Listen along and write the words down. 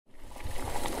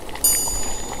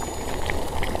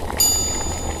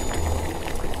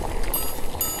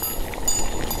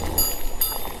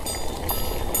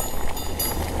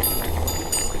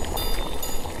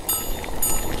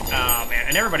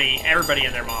And everybody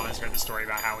and their mom has heard the story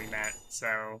about how we met,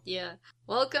 so... Yeah.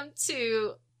 Welcome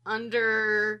to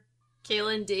Under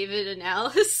Kaylin, David, and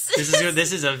Alice. This is going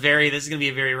to be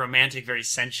a very romantic, very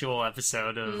sensual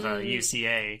episode of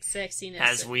UCA. Sexiness.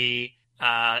 As we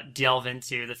delve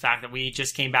into the fact that we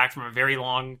just came back from a very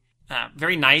long,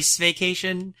 very nice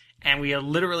vacation, and we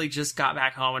literally just got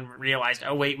back home and realized,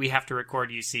 oh wait, we have to record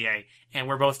UCA, and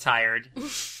we're both tired.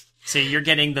 So you're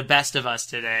getting the best of us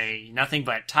today. Nothing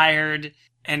but tired,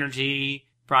 energy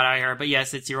brought out here. But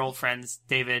yes, it's your old friends,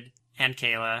 David and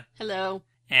Kayla. Hello.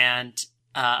 And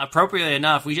appropriately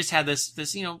enough, we just had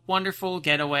this wonderful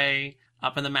getaway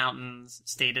up in the mountains,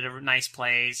 stayed at a nice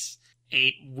place,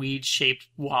 ate weed-shaped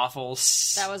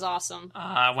waffles. That was awesome.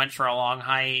 Went for a long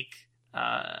hike.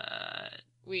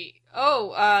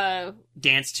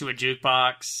 Danced to a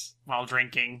jukebox while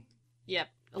drinking. Yep.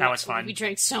 That was fun. We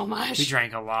drank so much. We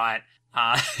drank a lot.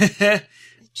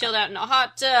 Chilled out in a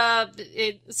hot tub.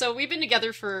 So we've been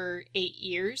together for 8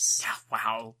 years. Yeah,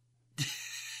 wow.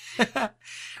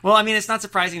 Well, I mean, it's not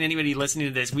surprising to anybody listening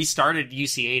to this. We started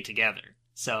UCA together.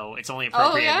 So it's only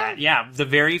appropriate that, the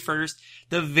very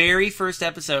first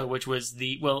episode, which was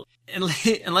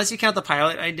unless you count the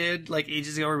pilot I did, like,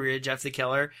 ages ago where we did Jeff the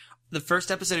Killer, the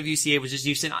first episode of UCA was just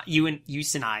you and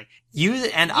I. Who's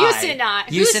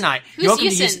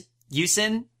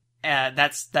Yusin?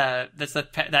 That's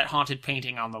that haunted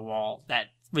painting on the wall that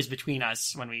was between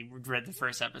us when we read the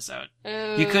first episode.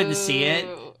 Oh. You couldn't see it,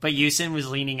 but Yusin was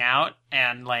leaning out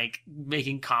and, like,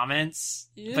 making comments,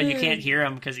 but you can't hear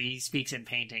him because he speaks in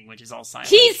painting, which is all silent.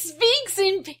 He speaks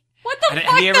in... What the fuck?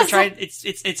 Have you ever tried...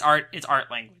 It's art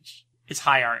language. It's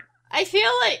high art. I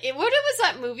feel like... What was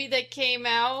that movie that came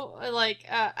out? Like,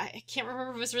 I can't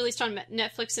remember if it was released on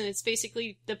Netflix, and it's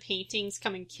basically the paintings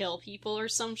come and kill people or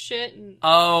some shit. And,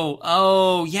 yeah.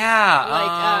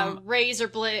 Like, razor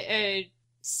blade...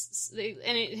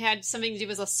 and it had something to do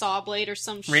with a saw blade or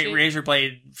some shit. Razor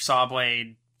blade, saw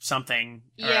blade, something.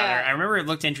 Yeah. I remember it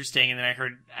looked interesting, and then I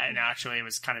heard, and actually it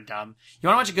was kind of dumb. You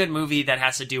want to watch a good movie that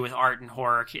has to do with art and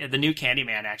horror? The new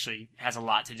Candyman actually has a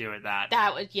lot to do with that.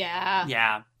 Yeah.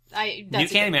 Yeah. New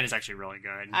Candyman is actually really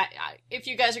good. If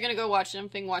you guys are gonna go watch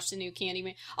something, watch the new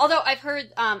Candyman. Although I've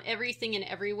heard Everything and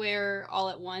Everywhere All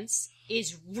at Once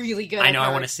is really good. I know,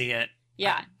 I want to see it.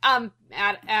 Yeah.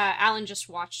 Alan just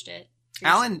watched it.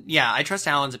 Alan, yeah, I trust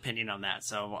Alan's opinion on that.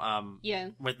 So,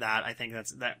 with that, I think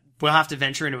that we'll have to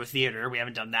venture into a theater. We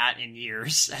haven't done that in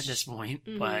years at this point.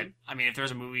 Mm-hmm. But, I mean, if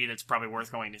there's a movie that's probably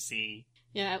worth going to see.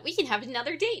 Yeah, we can have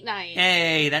another date night.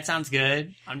 Hey, that sounds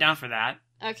good. I'm down for that.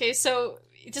 Okay, so...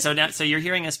 So you're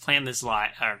hearing us plan this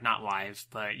live, or not live,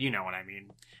 but you know what I mean.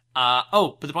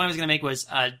 But the point I was going to make was,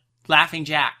 Laughing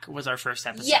Jack was our first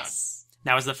episode. Yes!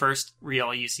 That was the first real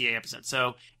UCA episode.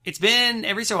 So it's been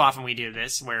every so often we do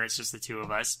this where it's just the two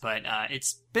of us, but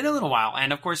it's been a little while.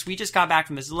 And of course, we just got back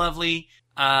from this lovely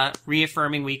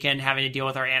reaffirming weekend, having to deal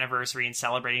with our anniversary and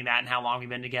celebrating that and how long we've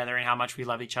been together and how much we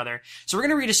love each other. So we're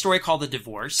going to read a story called The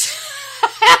Divorce.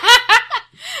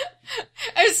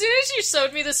 As soon as you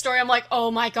showed me the story, I'm like,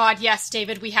 oh my god, yes,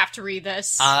 David, we have to read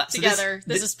this together.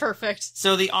 This is perfect.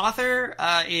 So the author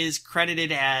is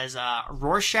credited as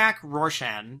Rorschach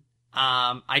Rorschan.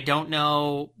 I don't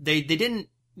know. They didn't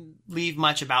leave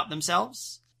much about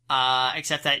themselves,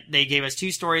 except that they gave us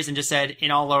 2 stories and just said,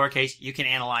 in all lowercase, you can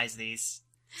analyze these.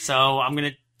 So I'm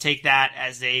going to take that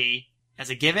as a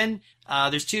given.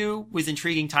 There's 2 with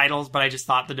intriguing titles, but I just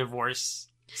thought The Divorce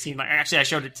seemed like, actually I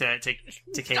showed it to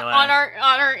Kayla. On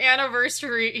our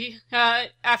anniversary,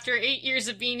 after 8 years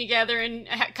of being together and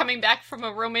coming back from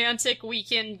a romantic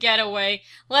weekend getaway,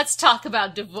 let's talk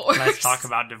about divorce. Let's talk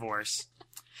about divorce.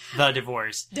 The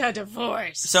Divorce. The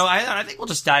Divorce. So I think we'll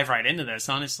just dive right into this,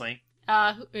 honestly.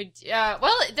 Well, these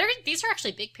are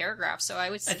actually big paragraphs, so I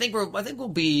would say... I think we'll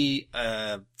be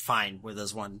fine with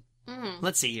this one. Mm-hmm.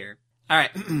 Let's see here. All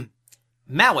right.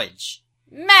 Marriage.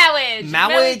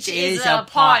 Marriage is a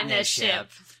partnership.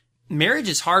 Marriage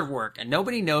is hard work, and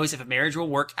nobody knows if a marriage will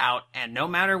work out, and no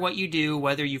matter what you do,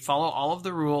 whether you follow all of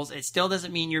the rules, it still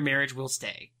doesn't mean your marriage will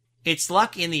stay. It's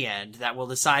luck in the end that will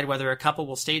decide whether a couple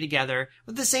will stay together,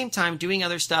 but at the same time, doing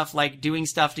other stuff like doing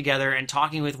stuff together and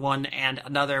talking with one and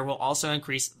another will also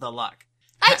increase the luck.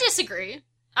 I disagree.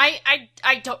 I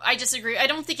disagree. I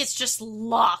don't think it's just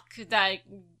luck that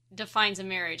defines a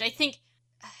marriage. I think...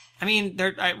 I mean,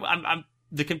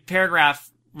 the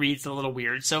paragraph reads a little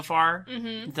weird so far,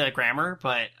 the grammar,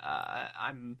 but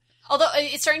Although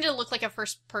it's starting to look like a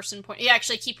first-person point. Yeah,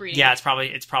 actually, keep reading. Yeah, it's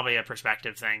probably a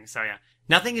perspective thing, so yeah.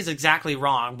 Nothing is exactly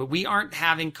wrong, but we aren't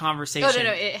having conversation. Oh,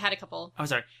 no, it had a couple. Oh,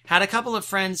 sorry. Had a couple of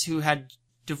friends who had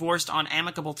divorced on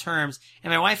amicable terms,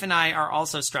 and my wife and I are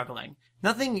also struggling.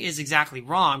 Nothing is exactly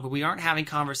wrong, but we aren't having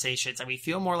conversations and we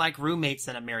feel more like roommates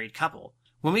than a married couple.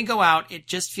 When we go out, it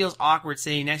just feels awkward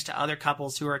sitting next to other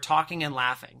couples who are talking and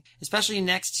laughing, especially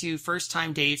next to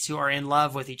first-time dates who are in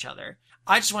love with each other.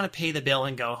 I just want to pay the bill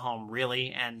and go home,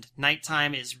 really, and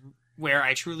nighttime is where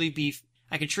I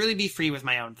can truly be free with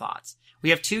my own thoughts. We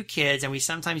have 2 kids, and we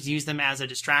sometimes use them as a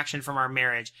distraction from our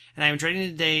marriage, and I am dreading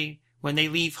the day when they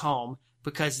leave home,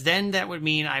 because then that would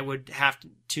mean I would have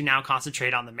to now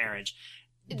concentrate on the marriage.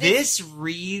 This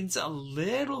reads a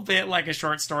little bit like a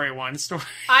short story 1 story.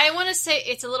 I want to say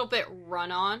it's a little bit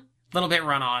run-on. Little bit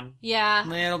run-on. Yeah.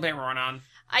 Little bit run-on.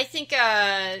 I think,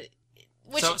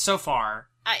 So far.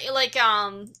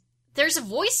 There's a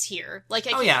voice here.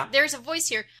 There's a voice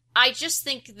here. I just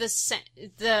think the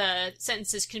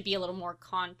sentences can be a little more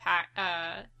compact.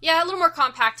 A little more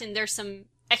compact, and there's some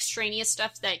extraneous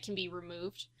stuff that can be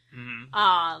removed.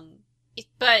 Mm-hmm.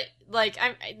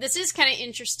 This is kind of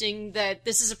interesting that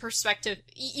this is a perspective.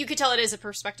 You could tell it is a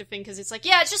perspective thing because it's like,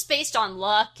 yeah, it's just based on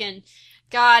luck, and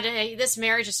God, this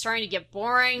marriage is starting to get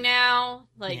boring now.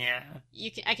 I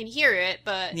can hear it,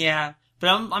 but yeah, but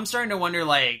I'm starting to wonder,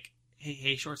 like,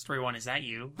 hey, short story 1, is that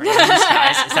you? Are you in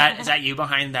disguise? Is that you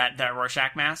behind that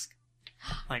Rorschach mask?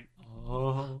 Like,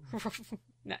 oh.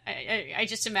 I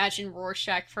just imagine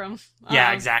Rorschach from.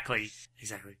 Yeah, exactly.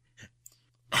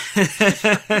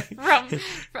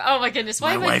 Oh my goodness!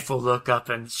 My wife will look up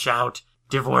and shout,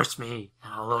 "Divorce me!"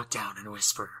 And I'll look down and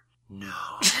whisper, "No."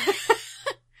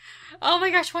 Oh my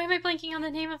gosh! Why am I blanking on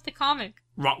the name of the comic?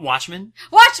 Watchmen.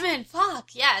 Watchmen.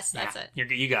 Fuck yes, that's it.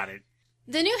 You got it.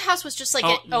 The new house was just like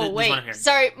wait,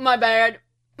 sorry, my bad.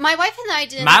 My wife and I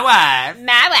didn't. My wife.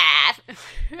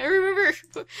 I remember.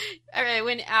 All right,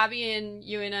 when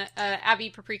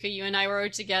Abby, Paprika, you and I were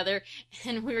together,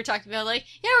 and we were talking about like,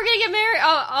 yeah, we're gonna get married.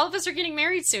 All of us are getting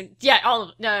married soon. Yeah,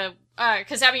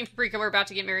 because Abby and Paprika were about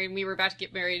to get married, and we were about to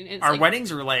get married. And our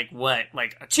weddings were like what?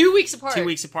 Like 2 weeks apart. 2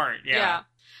 weeks apart. Yeah.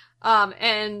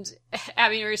 And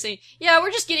Abby and I were saying, yeah,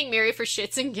 we're just getting married for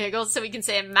shits and giggles, so we can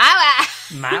say my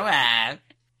wife. My wife.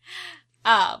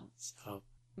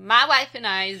 My wife and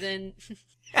I then.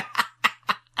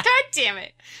 God damn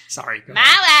it. Sorry.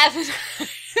 My wife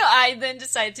and I then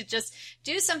decided to just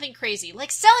do something crazy,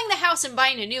 like selling the house and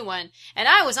buying a new one. And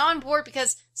I was on board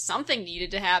because something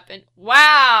needed to happen.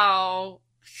 Wow.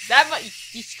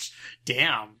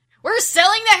 Damn. We're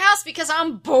selling the house because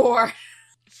I'm bored.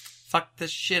 Fuck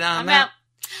this shit, I'm out.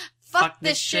 Fuck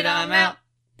this shit, I'm out.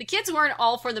 The kids weren't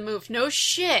all for the move. No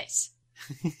shit.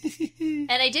 And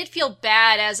I did feel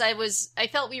bad as I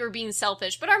felt we were being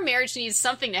selfish, but our marriage needs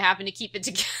something to happen to keep it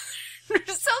together. So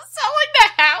selling the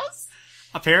house?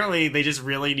 Apparently they just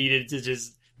really needed to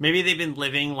maybe they've been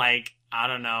living like, I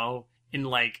don't know, in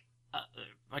like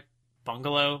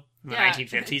bungalow in the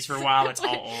 1950s for a while. It's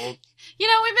all old.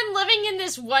 We've been living in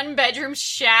this 1-bedroom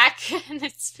shack,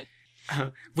 and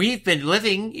we've been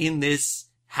living in this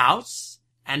house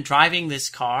and driving this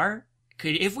car.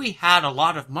 If we had a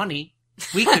lot of money,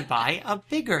 we could buy a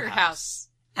bigger house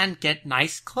and get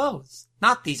nice clothes.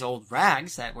 Not these old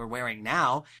rags that we're wearing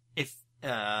now.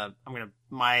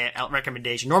 My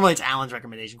recommendation, normally it's Alan's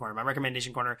recommendation corner. My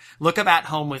recommendation corner, look up At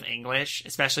Home with English,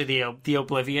 especially the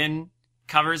Oblivion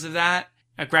covers of that.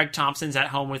 Greg Thompson's At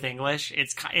Home with English.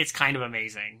 It's kind of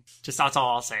amazing. Just that's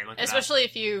all I'll say. Especially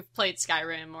if you've played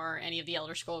Skyrim or any of the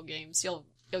Elder Scrolls games, you'll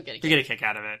get a kick. You get a kick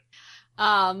out of it.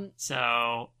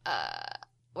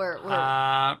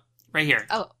 Right here.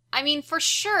 Oh, I mean, for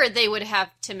sure they would have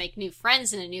to make new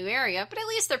friends in a new area, but at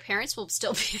least their parents will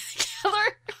still be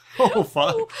together. Oh,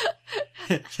 fuck.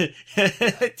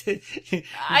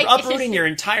 Uprooting your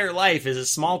entire life is a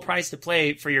small price to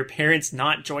pay for your parents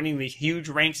not joining the huge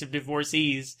ranks of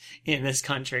divorcees in this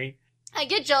country. I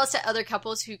get jealous at other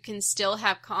couples who can still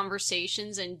have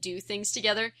conversations and do things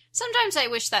together. Sometimes I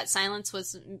wish that silence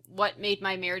was what made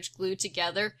my marriage glue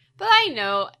together, but I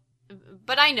know,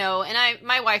 and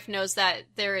my wife knows that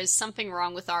there is something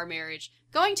wrong with our marriage.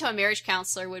 Going to a marriage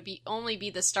counselor would only be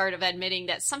the start of admitting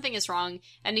that something is wrong,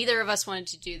 and neither of us wanted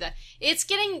to do that.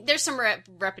 There's some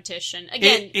repetition.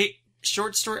 Again,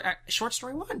 short story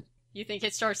 1. You think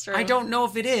it's short story 1? I don't know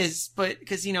if it is, but,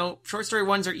 because, short story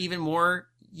 1s are even more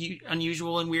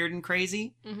unusual and weird and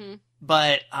crazy. Mm-hmm.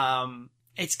 But,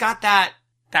 it's got that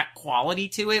quality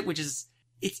to it, which is,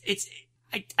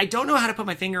 I don't know how to put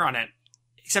my finger on it.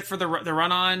 Except for the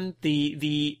run-on,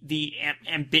 the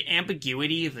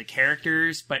ambiguity of the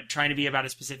characters, but trying to be about a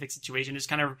specific situation, is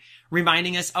kind of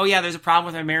reminding us, oh yeah, there's a problem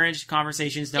with our marriage,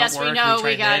 conversations don't work. Yes, we know,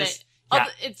 we got it. Yeah.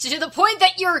 It's to the point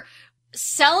that you're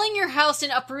selling your house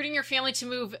and uprooting your family to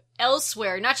move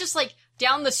elsewhere, not just like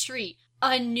down the street,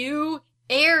 a new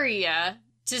area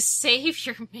to save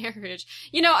your marriage.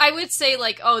 You know, I would say,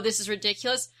 like, oh, this is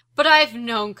ridiculous, but I've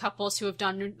known couples who have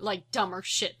done, like, dumber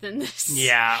shit than this.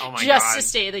 Yeah, oh my God. Just to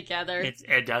stay together.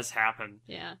 It does happen.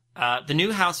 Yeah. The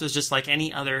new house was just like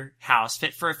any other house,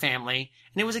 fit for a family,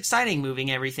 and it was exciting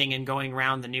moving everything and going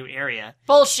around the new area.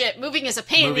 Bullshit. Moving is a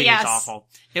pain in the ass. Moving is awful.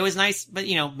 It was nice, but,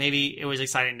 you know, maybe it was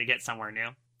exciting to get somewhere new.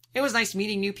 It was nice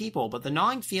meeting new people, but the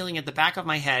gnawing feeling at the back of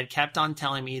my head kept on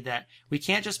telling me that we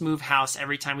can't just move house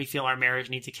every time we feel our marriage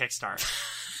needs a kickstart.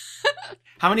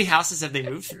 How many houses have they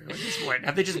moved through at this point?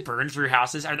 Have they just burned through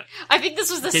houses? I think this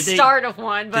was the start of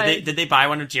one, but... Did they buy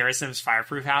one of Jerrison's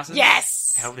fireproof houses?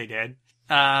 Yes! I hope they did.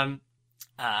 I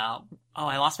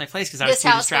lost my place because I was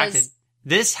too distracted.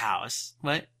 This house?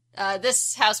 What?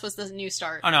 This house was the new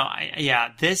start. Oh, no.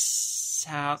 This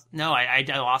house... No, I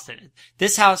lost it.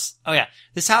 This house... Oh, yeah.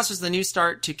 This house was the new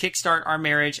start to kickstart our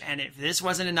marriage, and if this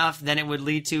wasn't enough, then it would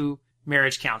lead to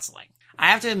marriage counseling. I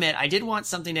have to admit, I did want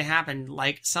something to happen,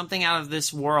 like something out of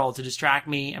this world to distract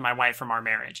me and my wife from our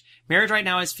marriage. Marriage right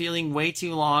now is feeling way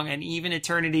too long, and even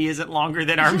eternity isn't longer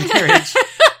than our marriage.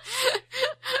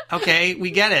 Okay, we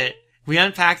get it. We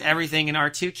unpacked everything, and our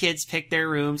 2 kids picked their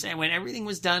rooms, and when everything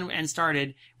was done and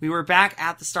started, we were back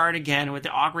at the start again with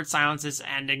the awkward silences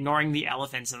and ignoring the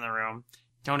elephants in the room.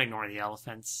 Don't ignore the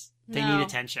elephants. They need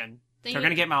attention. They're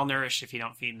going to get malnourished if you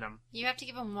don't feed them. You have to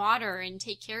give them water and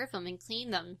take care of them and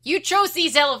clean them. You chose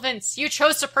these elephants! You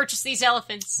chose to purchase these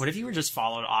elephants! What if you were just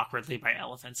followed awkwardly by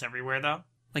elephants everywhere, though?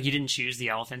 Like, you didn't choose the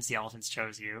elephants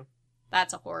chose you.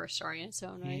 That's a horror story in its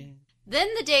own right. Yeah. Then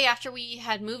the day after we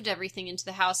had moved everything into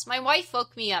the house, my wife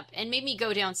woke me up and made me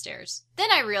go downstairs.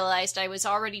 Then I realized I was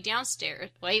already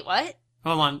downstairs. Wait, what?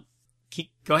 Hold on.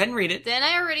 Go ahead and read it. Then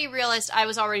I already realized I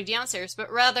was already downstairs,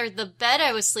 but rather the bed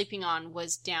I was sleeping on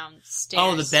was downstairs.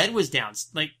 Oh, the bed was down.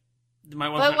 Like, my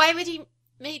wife. But why would he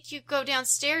make you go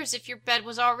downstairs if your bed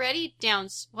was already down?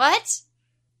 What?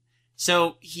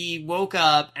 So he woke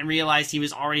up and realized he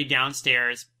was already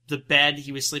downstairs. The bed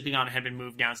he was sleeping on had been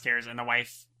moved downstairs, and the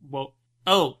wife woke.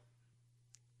 Oh,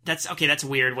 that's okay. That's a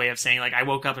weird way of saying, like, I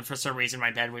woke up and for some reason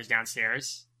my bed was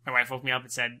downstairs. My wife woke me up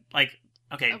and said, like.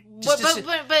 Okay, just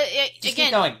again,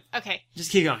 keep going. Okay.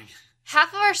 Just keep going. Half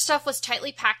of our stuff was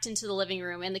tightly packed into the living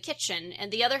room and the kitchen,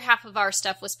 and the other half of our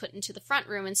stuff was put into the front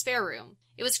room and spare room.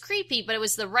 It was creepy, but it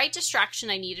was the right distraction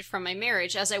I needed from my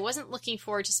marriage, as I wasn't looking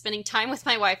forward to spending time with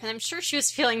my wife, and I'm sure she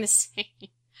was feeling the same.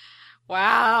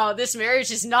 Wow, this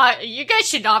marriage is not... You guys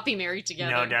should not be married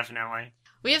together. No, definitely.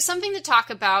 We have something to talk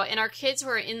about, and our kids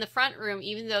were in the front room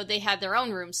even though they had their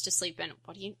own rooms to sleep in.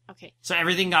 Okay. So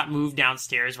everything got moved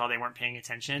downstairs while they weren't paying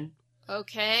attention?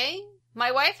 Okay.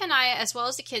 My wife and I, as well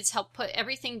as the kids, helped put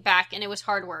everything back, and it was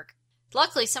hard work.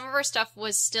 Luckily, some of our stuff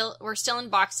were still in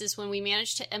boxes. When we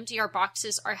managed to empty our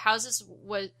boxes, our house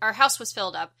was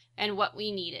filled up, and what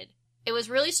we needed. It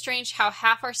was really strange how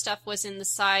half our stuff was in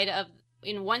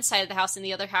one side of the house and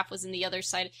the other half was in the other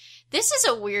side. This is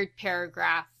a weird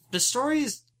paragraph. The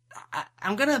story's...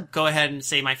 I'm gonna go ahead and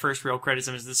say my first real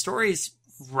criticism is the story's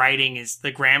writing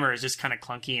the grammar is just kind of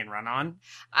clunky and run on.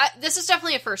 This is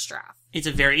definitely a first draft. It's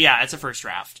a first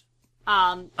draft.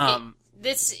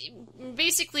 This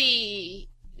basically,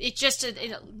 it just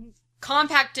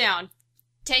compact down.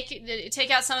 Take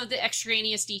out some of the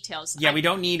extraneous details. Yeah, we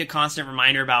don't need a constant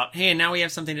reminder about, hey, and now we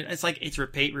have something to... It's like, it's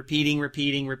repeating. We're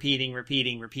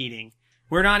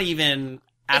not even...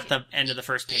 at the end of the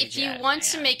first page. If you want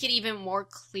to make it even more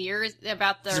clear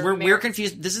about the... We're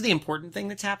confused. This is the important thing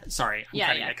that's happened. Sorry,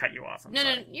 I cut you off. No,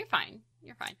 you're fine.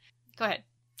 Go ahead.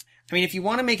 I mean, if you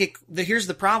want to make it... Here's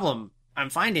the problem I'm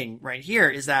finding right here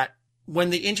is that when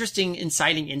the interesting,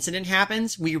 inciting incident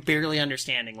happens, we're barely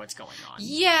understanding what's going on.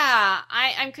 Yeah,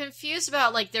 I'm confused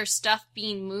about, like, their stuff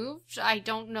being moved. I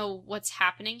don't know what's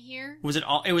happening here.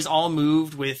 It was all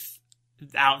moved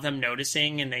without them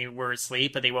noticing, and they were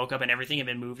asleep, but they woke up and everything had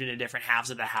been moved into different halves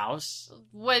of the house.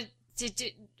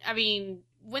 I mean,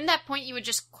 wouldn't that point you would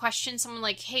just question someone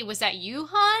like, hey, was that you,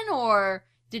 hon? Or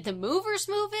did the movers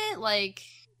move it? Like,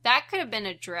 that could have been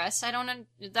addressed. I don't know.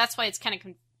 That's why it's kind of...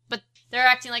 But they're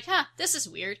acting like, this is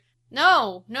weird.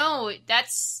 No,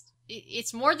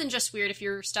 it's more than just weird if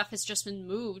your stuff has just been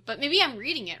moved, but maybe I'm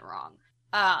reading it wrong.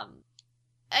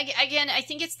 Again, I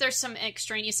think there's some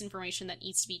extraneous information that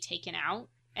needs to be taken out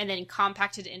and then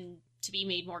compacted and to be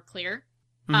made more clear.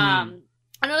 Mm-hmm.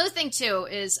 Another thing too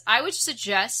is I would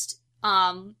suggest,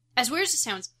 as weird as it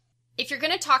sounds, if you're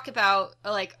going to talk about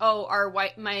like, oh,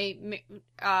 my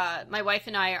wife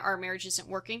and our marriage isn't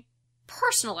working,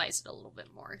 personalize it a little bit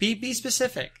more. Be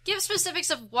specific. Give specifics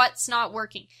of what's not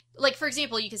working. Like, for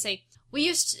example, you could say, We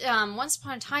used to, once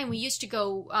upon a time, we used to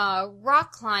go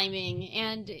rock climbing,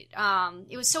 and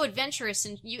it was so adventurous,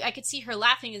 and I could see her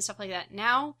laughing and stuff like that.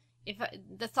 Now,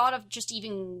 the thought of just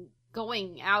even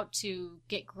going out to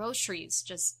get groceries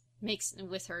just makes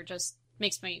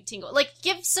me tingle. Like,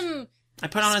 give some... I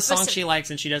put on a song she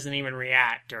likes and she doesn't even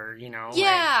react, or,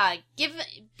 Yeah,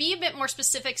 be a bit more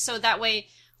specific so that way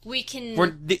we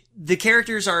can... The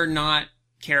characters are not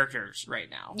characters right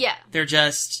now. Yeah. They're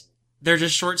just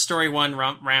short story one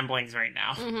ramblings right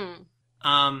now.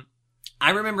 Mm-hmm. I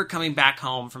remember coming back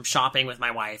home from shopping with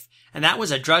my wife, and that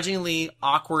was a drudgingly,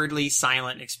 awkwardly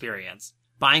silent experience.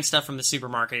 Buying stuff from the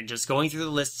supermarket and just going through the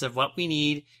lists of what we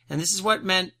need, and this is what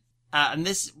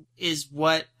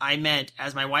I meant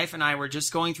as my wife and I were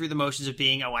just going through the motions of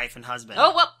being a wife and husband.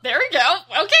 Oh, well, there we go.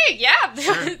 Okay, yeah.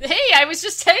 Sure. Hey, I was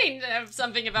just saying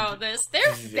something about this.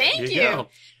 Thank you.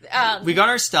 We got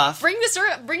our stuff. Bring this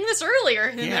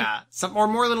earlier. Yeah,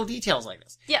 more little details like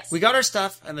this. Yes. We got our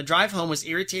stuff, and the drive home was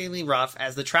irritatingly rough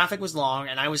as the traffic was long,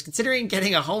 and I was considering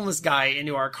getting a homeless guy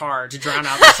into our car to drown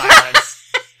out the silence.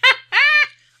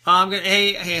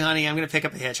 Hey, honey, I'm gonna pick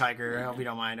up a hitchhiker. I hope you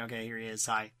don't mind. Okay, here he is.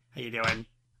 Hi. How you doing?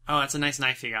 Oh, that's a nice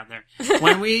knife you got there.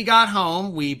 When we got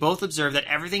home, we both observed that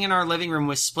everything in our living room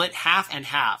was split half and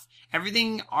half.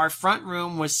 Everything our front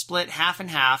room was split half and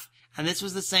half, and this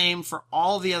was the same for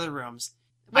all the other rooms.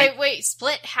 Wait,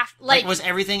 split half? Like was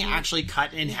everything actually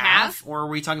cut in half? Or are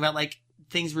we talking about, like,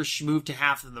 things were moved to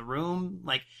half of the room?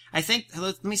 Like,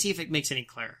 let me see if it makes any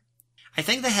clearer. I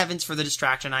thank the heavens for the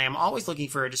distraction. I am always looking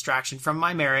for a distraction from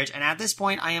my marriage, and at this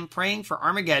point I am praying for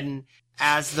Armageddon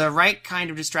as the right kind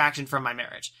of distraction from my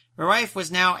marriage. My wife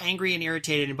was now angry and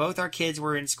irritated, and both our kids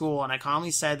were in school, and I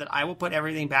calmly said that I will put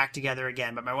everything back together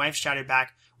again, but my wife shouted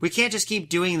back, "We can't just keep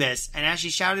doing this," and as she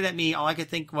shouted at me, all I could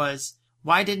think was,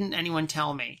 why didn't anyone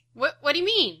tell me? What do you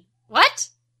mean? What?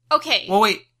 Okay. Well,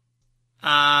 wait.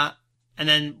 And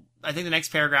then I think the next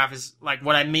paragraph is, like,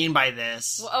 what I mean by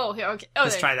this. Well, okay. Oh,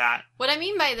 let's try that. What I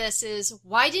mean by this is,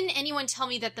 why didn't anyone tell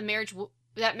me that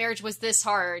that marriage was this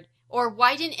hard? Or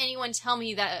why didn't anyone tell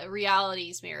me that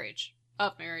reality's marriage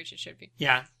it should be?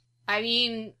 Yeah. I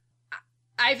mean,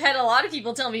 I've had a lot of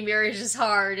people tell me marriage is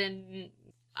hard,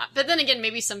 but then again,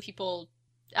 maybe some people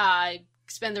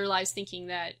spend their lives thinking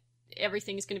that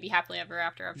everything is going to be happily ever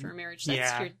after a marriage.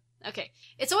 That's true. Okay.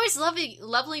 It's always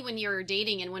lovely when you're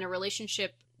dating and when a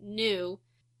relationship new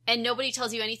and nobody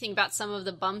tells you anything about some of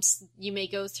the bumps you may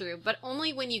go through, but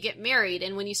only when you get married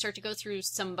and when you start to go through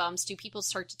some bumps do people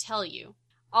start to tell you.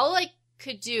 All I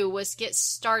could do was get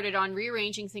started on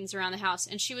rearranging things around the house,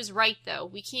 and she was right, though.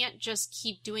 We can't just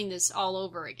keep doing this all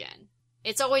over again.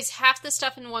 It's always half the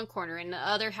stuff in one corner and the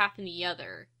other half in the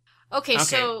other. Okay.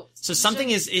 So something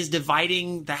is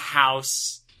dividing the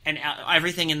house and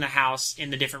everything in the house in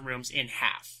the different rooms in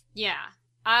half. Yeah.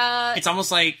 It's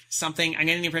almost like something, I'm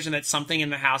getting the impression that something in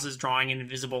the house is drawing an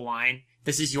invisible line.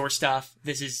 This is your stuff.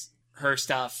 This is her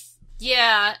stuff.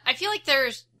 Yeah. I feel like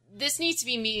this needs to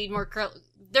be made more...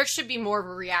 There should be more of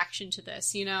a reaction to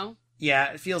this,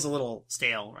 Yeah, it feels a little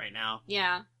stale right now.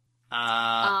 Yeah.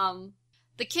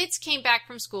 The kids came back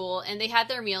from school, and they had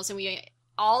their meals, and we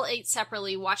all ate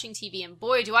separately, watching TV, and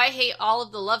boy, do I hate all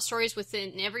of the love stories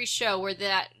within every show where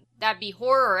that be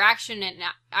horror or action, and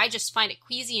I just find it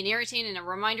queasy and irritating, and a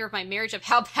reminder of my marriage of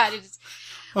how bad it is.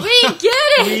 We get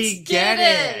it! We get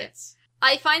it!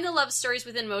 I find the love stories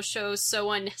within most shows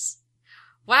so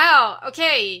Wow,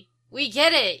 okay... We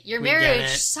get it. Your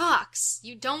marriage sucks.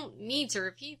 You don't need to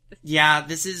repeat this. Yeah,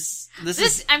 this is...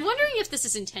 I'm wondering if this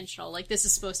is intentional. Like, this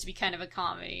is supposed to be kind of a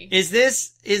comedy. Is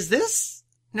this...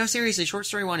 No, seriously, short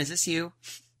story one, is this you?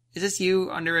 Is this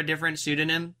you under a different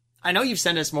pseudonym? I know you've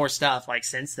sent us more stuff, like,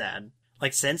 since then.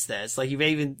 Like, since this. Like, you've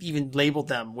even labeled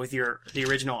them with the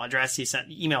original address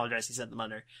email address you sent them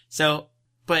under. So,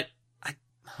 but...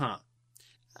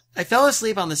 I fell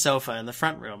asleep on the sofa in the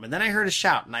front room, and then I heard a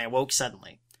shout, and I awoke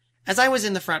suddenly. As I was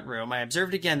in the front room, I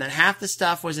observed again that half the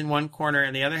stuff was in one corner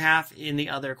and the other half in the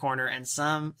other corner, and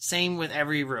same with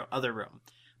every other room.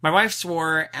 My wife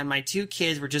swore, and my two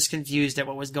kids were just confused at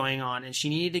what was going on, and she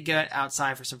needed to get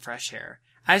outside for some fresh air.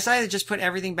 I decided to just put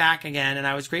everything back again, and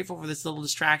I was grateful for this little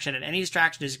distraction, and any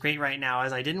distraction is great right now,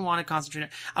 as I didn't want to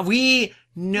concentrate we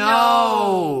know!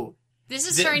 No. This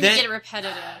is starting to get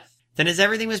repetitive. Then as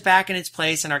everything was back in its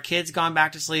place, and our kids gone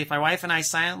back to sleep, my wife and I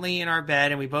silently in our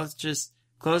bed, and we both just...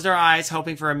 closed our eyes,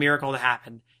 hoping for a miracle to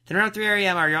happen. Then around 3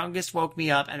 a.m., our youngest woke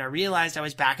me up, and I realized I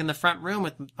was back in the front room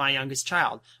with my youngest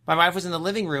child. My wife was in the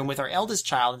living room with our eldest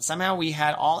child, and somehow we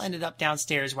had all ended up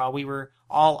downstairs while we were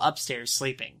all upstairs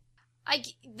sleeping.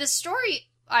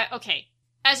 Okay.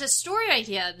 As a story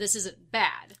idea, this isn't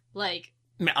bad. Like...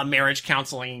 A marriage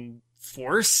counseling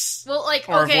force. Well, like,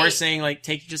 or okay. if we're saying, like,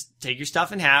 take your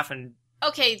stuff in half and...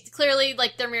 Okay, clearly,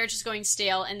 like, their marriage is going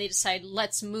stale, and they decide,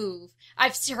 let's move.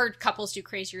 I've heard couples do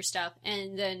crazier stuff,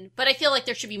 but I feel like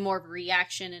there should be more of a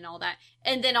reaction and all that.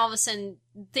 And then all of a sudden,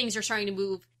 things are starting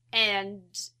to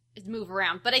move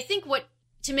around. But I think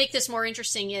to make this more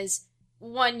interesting is,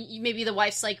 one, maybe the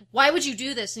wife's like, why would you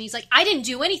do this? And he's like, I didn't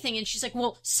do anything. And she's like,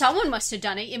 well, someone must have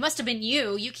done it. It must have been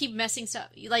you. You keep messing stuff.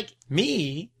 Like,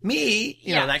 me,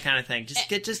 you know, that kind of thing.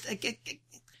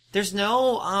 There's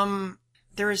no,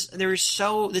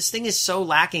 this thing is so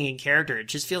lacking in character. It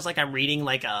just feels like I'm reading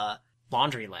like a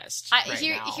laundry list.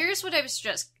 Here's what I would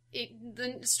suggest.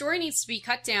 The story needs to be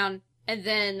cut down, and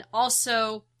then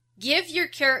also give your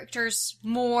characters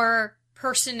more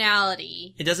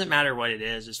personality. It doesn't matter what it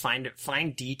is. Just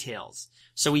find details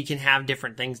so we can have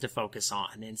different things to focus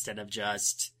on instead of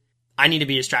just, I need to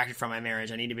be distracted from my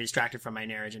marriage. I need to be distracted from my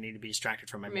marriage. I need to be distracted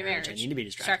from my marriage. I need to be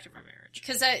distracted from my marriage.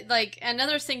 Because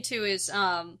another thing too is,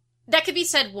 that could be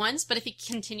said once, but if he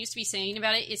continues to be saying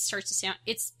about it, it starts to sound,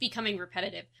 it's becoming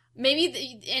repetitive.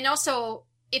 Maybe, and also,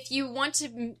 if you want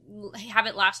to have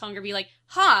it last longer, be like,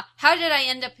 how did I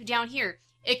end up down here?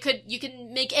 You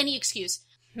can make any excuse.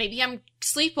 Maybe I'm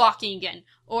sleepwalking again.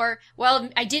 Or, well,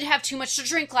 I did have too much to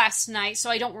drink last night,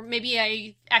 so maybe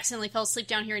I accidentally fell asleep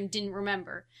down here and didn't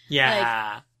remember.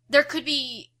 Yeah. Like, there could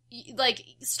be, like,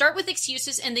 start with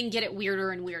excuses and then get it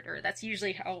weirder and weirder. That's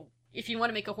usually how, if you want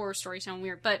to make a horror story sound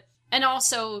weird. And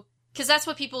also, because that's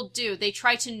what people do. They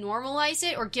try to normalize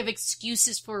it or give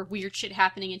excuses for weird shit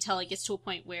happening until it gets to a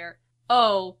point where,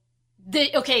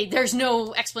 there's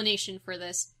no explanation for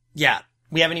this. Yeah.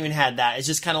 We haven't even had that. It's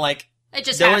just kind of like, it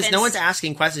just happens. No one's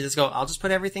asking questions. Just go, I'll just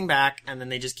put everything back, and then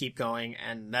they just keep going,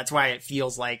 and that's why it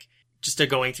feels like just a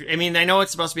going through. I mean, I know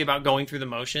it's supposed to be about going through the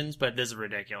motions, but this is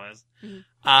ridiculous.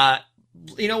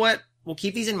 Mm-hmm. You know what? We'll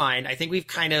keep these in mind. I think we've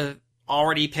kind of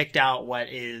already picked out what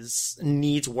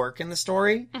needs work in the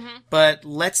story, but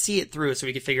let's see it through so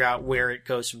we can figure out where it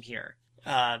goes from here.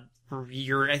 I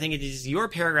think it is your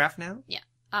paragraph now. Yeah.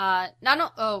 Right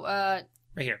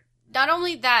here. Not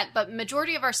only that, but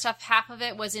majority of our stuff, half of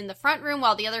it was in the front room,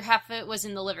 while the other half of it was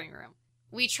in the living room.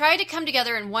 We tried to come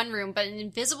together in one room, but an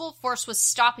invisible force was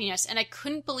stopping us, and I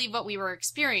couldn't believe what we were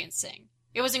experiencing.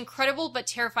 It was incredible, but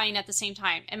terrifying at the same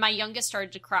time, and my youngest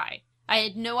started to cry. I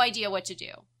had no idea what to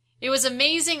do. It was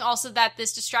amazing also that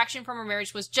this distraction from our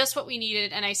marriage was just what we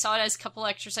needed, and I saw it as a couple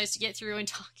exercise to get through and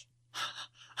talk.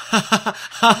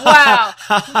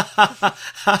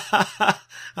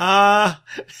 Wow.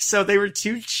 So they were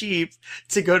too cheap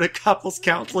to go to couples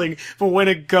counseling, but when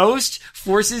a ghost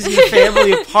forces your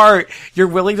family apart, you're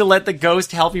willing to let the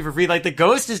ghost help you for free. Like, the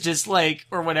ghost is just like,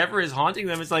 or whatever is haunting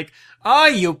them is like,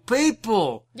 you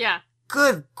people. Yeah.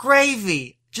 Good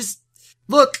gravy. Just,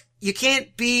 look, you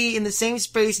can't be in the same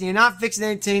space and you're not fixing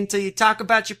anything until you talk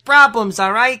about your problems,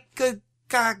 alright? Good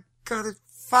God,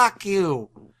 fuck you.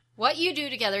 What you do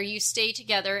together, you stay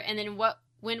together, and then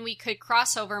when we could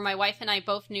cross over, my wife and I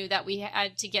both knew that we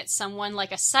had to get someone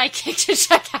like a psychic to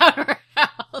check out our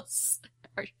house.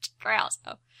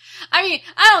 I mean,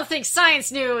 I don't think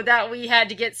science knew that we had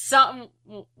to get some...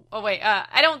 Oh, wait,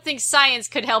 I don't think science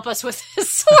could help us with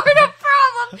this sort of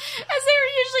problem, as they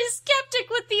were usually skeptic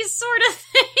with these sort of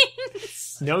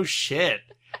things. No shit.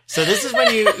 So this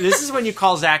is when you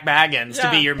call Zach Baggins to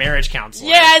be your marriage counselor.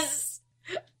 Yes!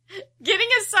 Getting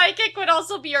a psychic would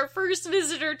also be our first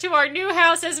visitor to our new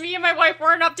house, as me and my wife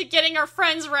weren't up to getting our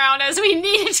friends around, as we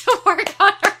needed to work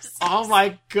on ourselves. Oh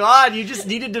my God, you just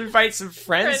needed to invite some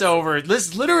friends over.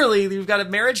 Literally, we've got a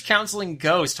marriage counseling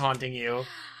ghost haunting you.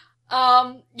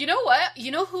 You know what?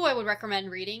 You know who I would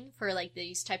recommend reading for, like,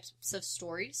 these types of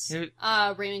stories?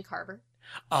 Raymond Carver.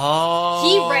 Oh.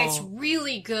 He writes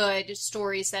really good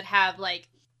stories that have, like,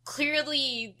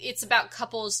 clearly it's about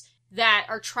couples that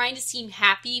are trying to seem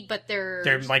happy, but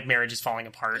they're like, marriage is falling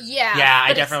apart. Yeah. Yeah,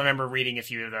 I definitely remember reading a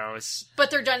few of those.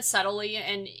 But they're done subtly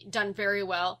and done very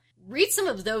well. Read some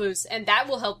of those, and that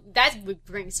will help. That would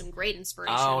bring some great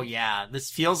inspiration. Oh, yeah. This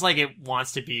feels like it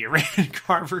wants to be a Raymond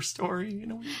Carver story. You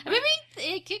know? Maybe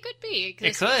it could be.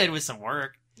 It could, with some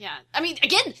work. Yeah. I mean,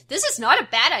 again, this is not a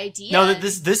bad idea. No,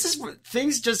 this is...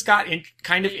 Things just got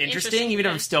kind of interesting, even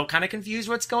though I'm still kind of confused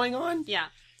what's going on. Yeah.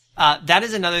 That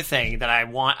is another thing that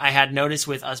I had noticed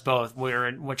with us both.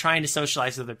 We're trying to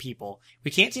socialize with other people.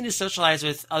 We can't seem to socialize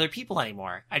with other people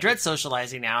anymore. I dread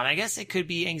socializing now, and I guess it could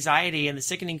be anxiety, and the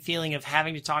sickening feeling of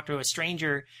having to talk to a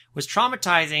stranger was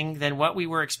traumatizing than what we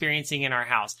were experiencing in our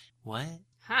house. What?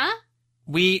 Huh?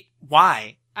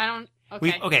 Why? I don't,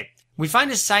 okay. We find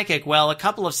a psychic, well, a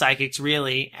couple of psychics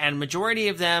really, and majority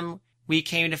of them we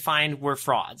came to find were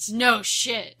frauds. No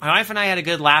shit. My wife and I had a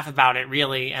good laugh about it,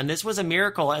 really, and this was a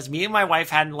miracle as me and my wife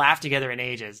hadn't laughed together in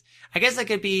ages. I guess that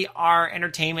could be our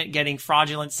entertainment getting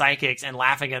fraudulent psychics and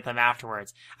laughing at them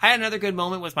afterwards. I had another good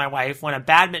moment with my wife when a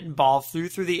badminton ball flew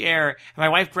through the air and my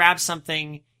wife grabbed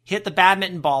something, hit the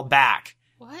badminton ball back.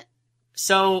 What?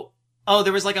 So,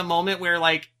 there was like a moment where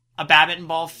like a badminton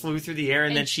ball flew through the air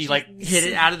and then she like hit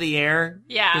it out of the air.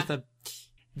 Yeah.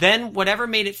 Then whatever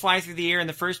made it fly through the air in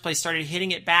the first place started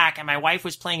hitting it back and my wife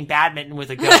was playing badminton with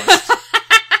a ghost.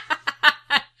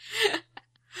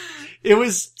 It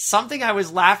was something I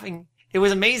was laughing. It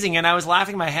was amazing and I was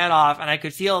laughing my head off and I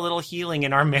could feel a little healing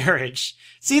in our marriage.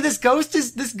 See, this ghost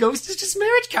is just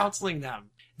marriage counseling them.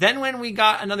 Then when we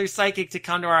got another psychic to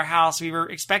come to our house, we were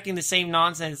expecting the same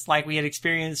nonsense like we had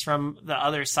experienced from the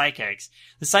other psychics.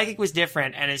 The psychic was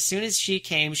different, and as soon as she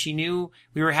came, she knew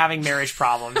we were having marriage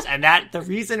problems, and that the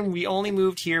reason we only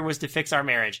moved here was to fix our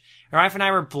marriage. My wife and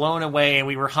I were blown away, and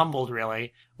we were humbled,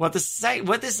 really. What this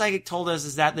psychic told us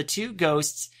is that the two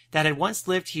ghosts that had once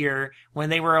lived here when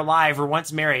they were alive were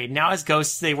once married. Now as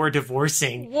ghosts, they were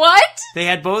divorcing. What?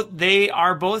 They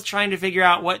are both trying to figure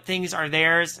out what things are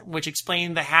theirs, which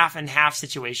explained the half and half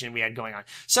situation we had going on.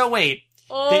 So wait.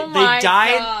 Oh my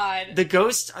God. The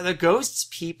ghosts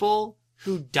people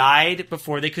who died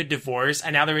before they could divorce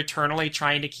and now they're eternally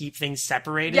trying to keep things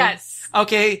separated? Yes.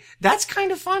 Okay, that's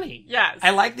kind of funny. Yes.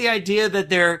 I like the idea that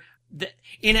they're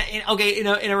in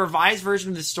a revised version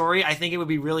of the story. I think it would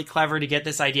be really clever to get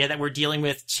this idea that we're dealing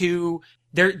with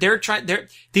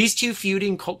these two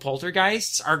feuding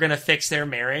poltergeists are gonna fix their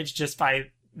marriage just by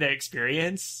the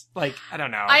experience. Like, I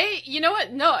don't know. You know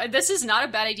what? No, this is not a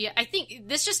bad idea. I think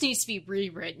this just needs to be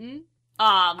rewritten.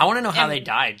 I want to know how they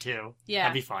died too. Yeah.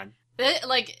 That'd be fun.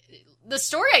 The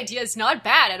story idea is not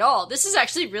bad at all. This is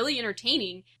actually really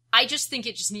entertaining. I just think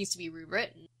it just needs to be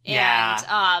rewritten. Yeah.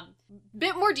 And,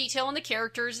 bit more detail on the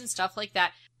characters and stuff like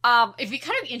that. It'd be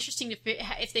kind of interesting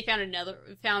if they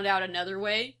found out another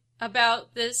way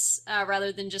about this,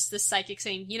 rather than just this psychic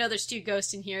saying, there's two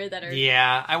ghosts in here that are...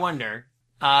 Yeah, I wonder.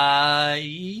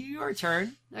 Your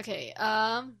turn. Okay,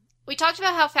 we talked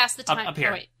about how fast the time... Up here.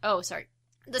 Oh, wait. Oh, sorry.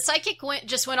 The psychic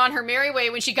just went on her merry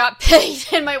way when she got paid,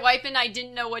 and my wife and I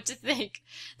didn't know what to think.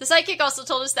 The psychic also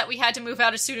told us that we had to move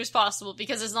out as soon as possible,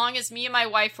 because as long as me and my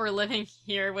wife were living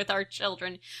here with our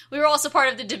children, we were also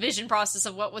part of the division process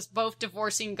of what both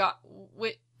divorcing ghosts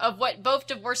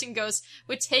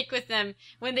would take with them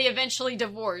when they eventually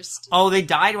divorced. Oh, they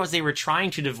died as they were trying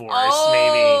to divorce,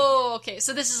 maybe. Oh, okay.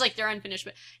 So this is like their unfinished...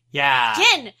 Yeah.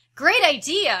 Again, great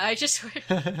idea. I just...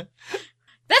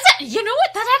 you know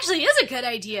what? That actually is a good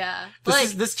idea.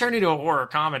 This turned into a horror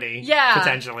comedy. Yeah.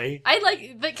 Potentially.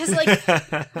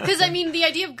 Because I mean, the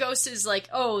idea of ghosts is like,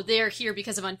 oh, they're here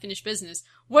because of unfinished business.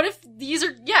 What if these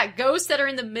are, ghosts that are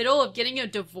in the middle of getting a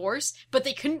divorce, but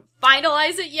they couldn't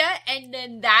finalize it yet, and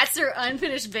then that's their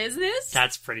unfinished business?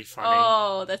 That's pretty funny.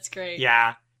 Oh, that's great.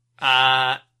 Yeah.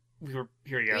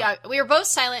 Here we go. Yeah, we were both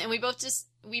silent, and we both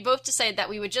decided that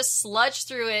we would just sludge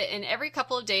through it, and every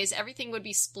couple of days, everything would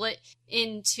be split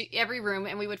into every room,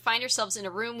 and we would find ourselves in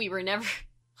a room we were never...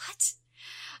 What?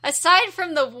 Aside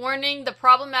from the warning, the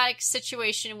problematic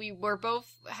situation we were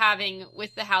both having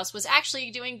with the house was actually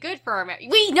doing good for our marriage.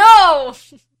 We know!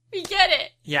 We get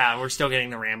it! Yeah, we're still getting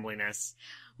the rambliness.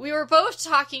 We were both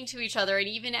talking to each other and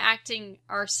even acting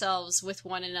ourselves with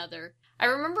one another. I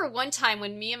remember one time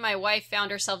when me and my wife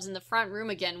found ourselves in the front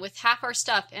room again with half our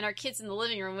stuff and our kids in the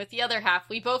living room with the other half.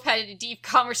 We both had a deep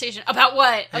conversation about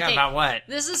what? Okay, yeah, about what?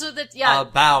 This is what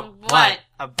about what?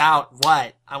 About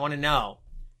what? I want to know.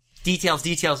 Details,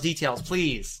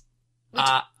 please.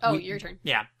 Your turn.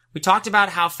 Yeah. We talked about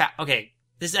how okay.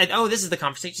 This is the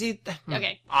conversation. See?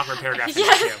 Okay. Awkward paragraph.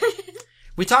 Yeah.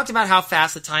 We talked about how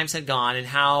fast the times had gone and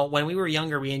how when we were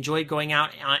younger we enjoyed going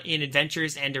out in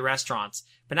adventures and to restaurants.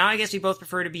 But now I guess we both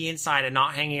prefer to be inside and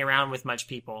not hanging around with much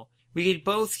people. We could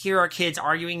both hear our kids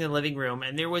arguing in the living room,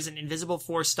 and there was an invisible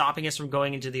force stopping us from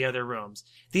going into the other rooms.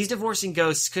 These divorcing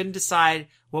ghosts couldn't decide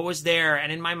what was there,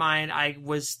 and in my mind, I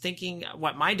was thinking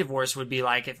what my divorce would be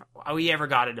like if we ever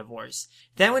got a divorce.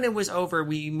 Then when it was over,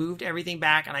 we moved everything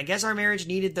back, and I guess our marriage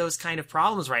needed those kind of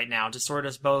problems right now to sort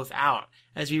us both out,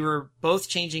 as we were both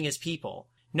changing as people.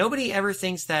 Nobody ever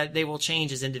thinks that they will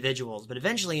change as individuals, but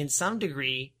eventually, in some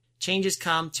degree, changes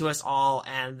come to us all,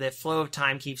 and the flow of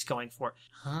time keeps going forward.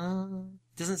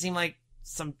 Doesn't seem like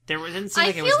it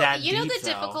was that deep, the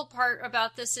difficult part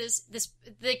about this is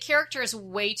the character is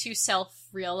way too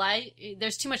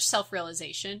there's too much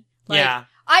self-realization. Yeah.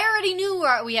 I already knew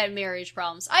we had marriage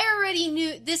problems. I already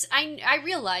knew this. I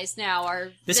realized now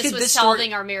this was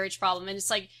solving our marriage problem, and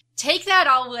it's like, Take that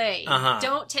all away. Uh-huh.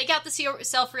 Don't take out the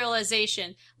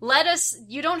self-realization.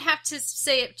 You don't have to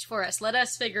say it for us. Let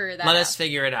us figure that out. Let us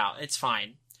figure it out. It's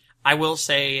fine. I will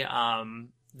say,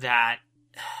 that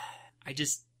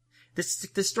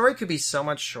the story could be so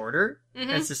much shorter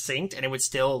and succinct, and it would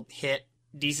still hit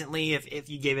decently if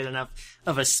you gave it enough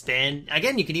of a spin.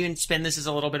 Again, you could even spin this as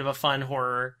a little bit of a fun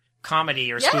horror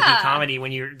comedy or spooky comedy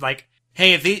when you're like,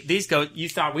 hey, if these ghosts, you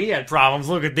thought we had problems,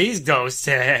 look at these ghosts.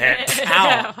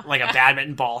 Ow. Like a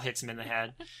badminton ball hits him in the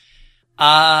head.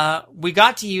 We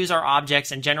got to use our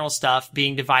objects and general stuff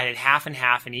being divided half and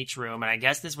half in each room, and I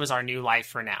guess this was our new life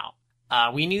for now.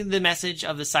 We knew the message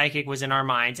of the psychic was in our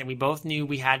minds, and we both knew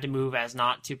we had to move as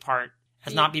not be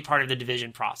part of the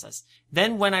division process.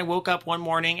 Then when I woke up one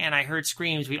morning and I heard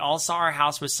screams, we all saw our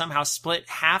house was somehow split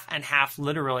half and half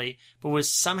literally, but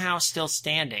was somehow still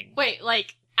standing. Wait,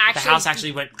 like, actually... The house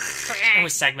actually went... It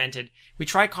was segmented. We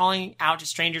tried calling out to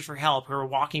strangers for help who were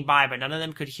walking by, but none of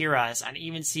them could hear us and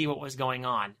even see what was going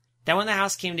on. Then when the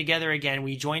house came together again,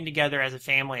 we joined together as a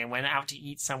family and went out to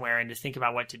eat somewhere and to think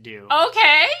about what to do.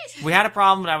 Okay. We had a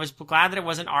problem, but I was glad that it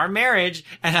wasn't our marriage,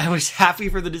 and I was happy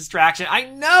for the distraction. I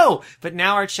know! But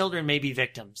now our children may be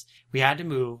victims. We had to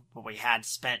move, but we had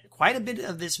spent quite a bit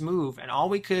of this move, and all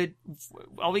we could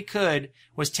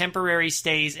was temporary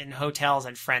stays in hotels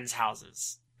and friends'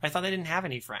 houses. I thought they didn't have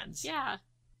any friends. Yeah.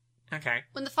 Okay.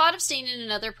 When the thought of staying in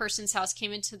another person's house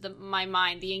came into my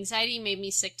mind, the anxiety made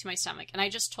me sick to my stomach, and I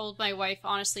just told my wife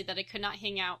honestly that I could not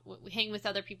hang with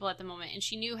other people at the moment, and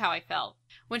she knew how I felt.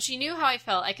 When she knew how I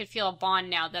felt, I could feel a bond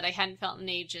now that I hadn't felt in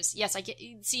ages. Yes,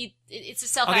 it's a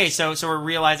self. Okay, so we're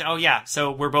realizing. Oh yeah,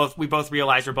 so we both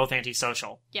realized we're both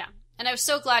antisocial. Yeah, and I was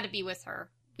so glad to be with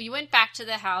her. We went back to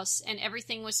the house, and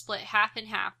everything was split half and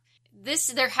half.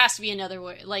 There has to be another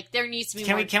way. Like there needs to be.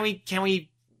 Can we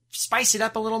spice it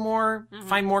up a little more,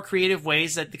 find more creative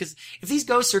ways because if these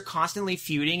ghosts are constantly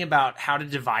feuding about how to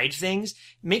divide things,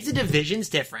 make the divisions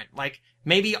different. Like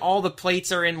maybe all the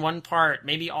plates are in one part,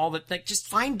 maybe just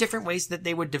find different ways that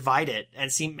they would divide it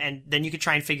and then you could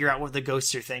try and figure out what the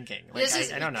ghosts are thinking. Like,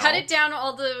 I don't know. Cut it down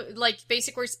all the like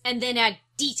basic words and then add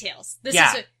details.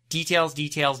 Details,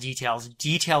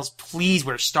 please,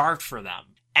 we're starved for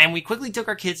them. And we quickly took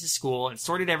our kids to school and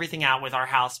sorted everything out with our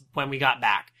house when we got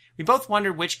back. We both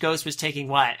wondered which ghost was taking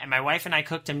what, and my wife and I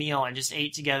cooked a meal and just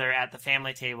ate together at the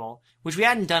family table, which we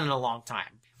hadn't done in a long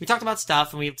time. We talked about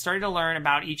stuff, and we started to learn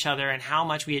about each other and how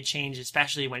much we had changed,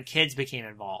 especially when kids became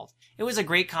involved. It was a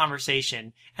great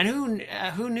conversation, and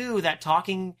who knew that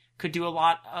talking could do a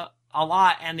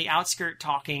lot, and the outskirt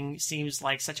talking seems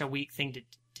like such a weak thing to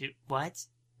do. What?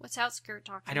 What's outskirt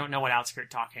talking? I don't know what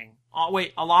outskirt talking. Oh,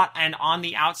 wait, a lot, and on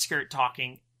the outskirt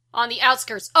talking. On the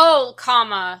outskirts.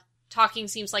 Talking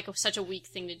seems like such a weak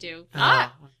thing to do.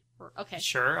 Okay.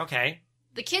 Sure, okay.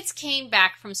 The kids came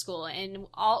back from school, and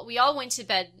we all went to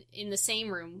bed in the same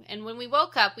room, and when we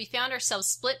woke up, we found ourselves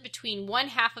split between one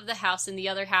half of the house and the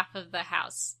other half of the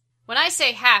house. When I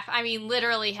say half, I mean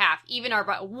literally half. Even our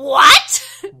bodies. What?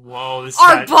 Whoa.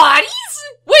 Our bodies?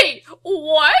 Wait,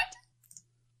 what?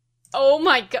 Oh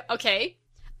my god. Okay.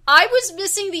 I was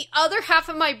missing the other half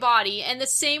of my body, and the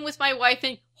same with my wife,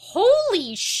 and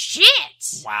holy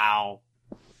shit! Wow.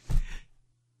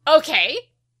 Okay.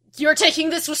 You're taking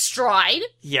this with stride?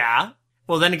 Yeah.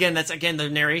 Well, then again, the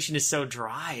narration is so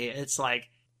dry. It's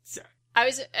like... I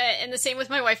was, and the same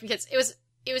with my wife and kids.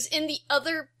 It was in the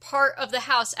other part of the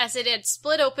house as it had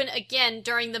split open again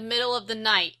during the middle of the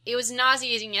night. It was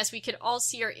nauseating as we could all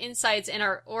see our insides and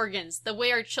our organs. The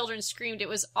way our children screamed, it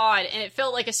was odd, and it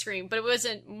felt like a scream, but it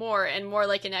wasn't more and more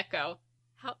like an echo.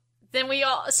 Then we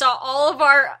all saw all of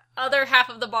our other half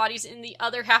of the bodies in the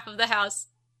other half of the house,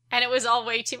 and it was all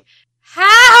way too...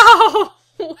 How?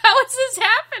 How is this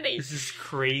happening? This is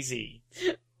crazy.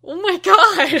 Oh my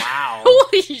god. Wow.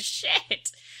 Holy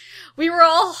shit. We were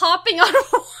all hopping on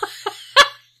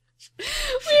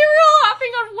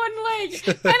one leg,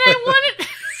 and I wanted...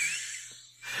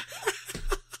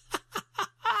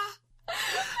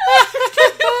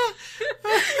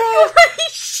 Holy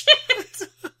shit.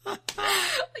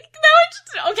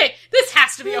 Okay, this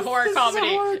has to be a horror comedy.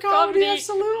 It's a horror comedy,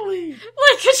 absolutely.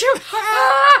 Like, could you...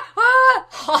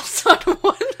 hops on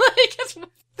one leg.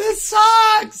 This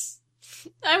sucks!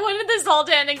 I wanted this all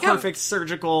to end and come... Perfect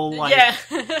surgical, like... Yeah.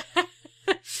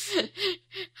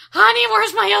 Honey,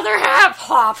 where's my other half?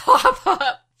 Hop, hop,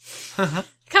 hop.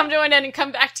 Come to an end and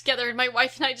come back together, and my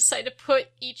wife and I decided to put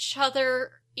each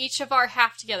of our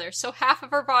half together. So half of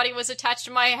her body was attached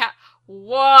to my half.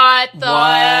 What?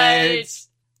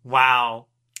 Wow.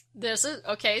 This is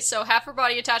okay, so half her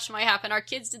body attached to my half, and our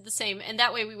kids did the same, and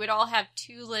that way we would all have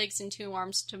 2 legs and 2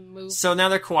 arms to move. So now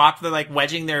they're like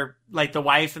wedging the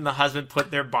wife and the husband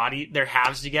put their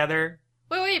halves together.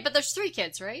 Wait, but there's 3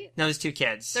 kids, right? No, there's 2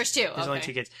 kids. There's 2. There's okay. only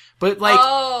 2 kids. But like,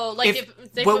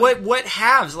 what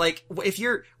halves? Like,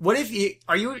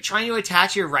 are you trying to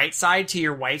attach your right side to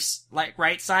your wife's like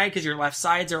right side because your left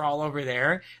sides are all over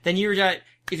there? Then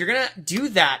if you're gonna do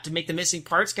that to make the missing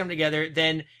parts come together,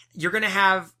 then you're gonna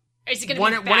have Is it gonna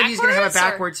one be of you's gonna have a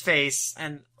backwards or? face,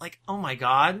 and like, oh my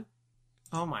god.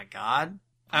 Okay.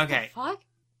 What the fuck?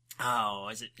 Oh,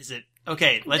 is it?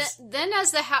 Okay, let's... Then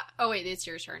as the oh wait, it's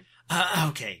your turn.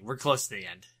 Okay, we're close to the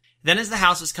end. Then as the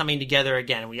house was coming together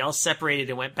again, we all separated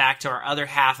and went back to our other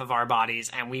half of our bodies,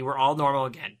 and we were all normal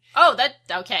again. Oh,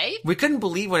 okay. We couldn't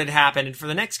believe what had happened, and for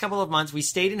the next couple of months, we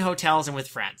stayed in hotels and with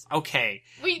friends. Okay.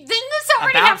 Didn't this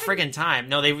already About happen? friggin' time.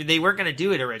 No, they weren't gonna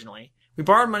do it originally. We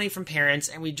borrowed money from parents,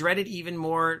 and we dreaded even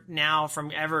more now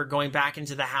from ever going back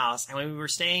into the house. And when we were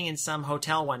staying in some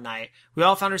hotel one night, we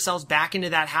all found ourselves back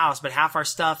into that house, but half our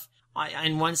stuff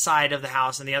on one side of the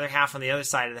house and the other half on the other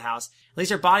side of the house. At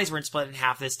least our bodies weren't split in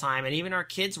half this time, and even our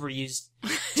kids were used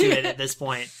to it at this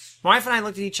point. My wife and I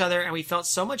looked at each other, and we felt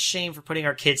so much shame for putting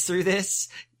our kids through this.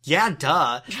 Yeah,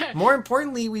 duh. More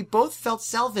importantly, we both felt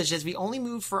selfish as we only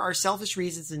moved for our selfish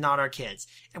reasons and not our kids.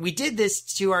 And we did this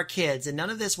to our kids, and none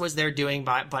of this was their doing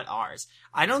but ours.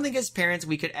 I don't think as parents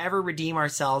we could ever redeem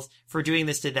ourselves for doing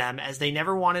this to them, as they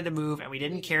never wanted to move and we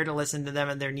didn't care to listen to them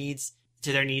and their needs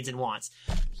and wants.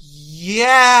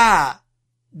 Yeah!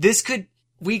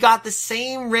 We got the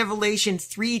same revelation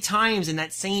 3 times in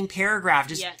that same paragraph.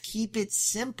 Just keep it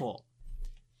simple.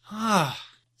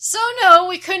 So no,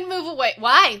 we couldn't move away.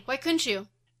 Why? Why couldn't you?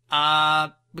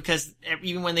 Because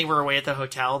even when they were away at the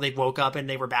hotel, they woke up and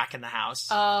they were back in the house.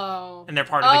 Oh. And they're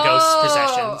part of the ghost's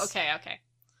possessions. Okay.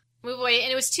 Move away,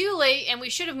 and it was too late, and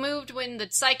we should have moved when the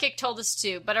psychic told us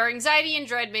to, but our anxiety and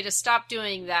dread made us stop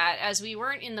doing that, as we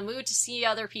weren't in the mood to see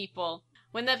other people.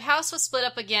 When the house was split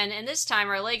up again, and this time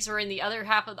our legs were in the other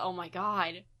half of oh my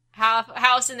god.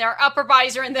 House, and our upper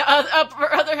bodies are in the other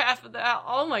half of the house.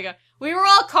 Oh my god. We were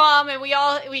all calm, and we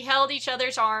held each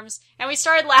other's arms, and we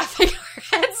started laughing our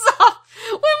heads off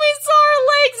when we saw our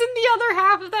legs in the other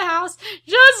half of the house,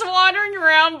 just wandering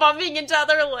around, bumping into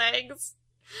other legs.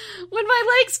 When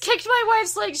my legs kicked my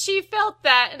wife's legs, she felt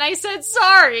that, and I said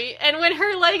sorry, and when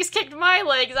her legs kicked my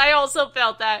legs, I also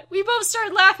felt that. We both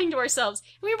started laughing to ourselves,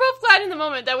 and we were both glad in the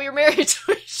moment that we were married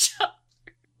to each other.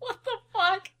 What the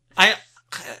fuck?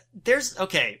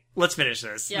 Okay, let's finish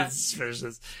this. Yeah. Let's finish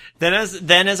this.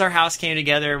 Then as our house came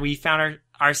together, we found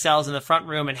ourselves in the front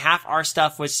room, and half our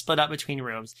stuff was split up between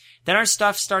rooms. Then our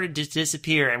stuff started to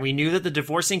disappear, and we knew that the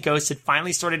divorcing ghosts had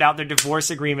finally sorted out their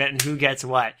divorce agreement and who gets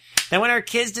what. Then when our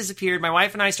kids disappeared, my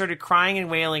wife and I started crying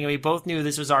and wailing, and we both knew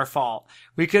this was our fault.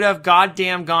 We could have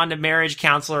goddamn gone to marriage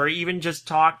counselor or even just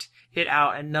talked it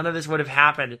out, and none of this would have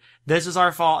happened. This was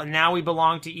our fault, and now we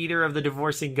belong to either of the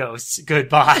divorcing ghosts.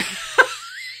 Goodbye.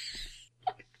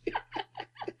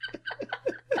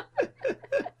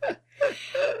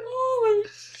 Holy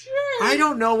shit. I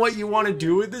don't know what you want to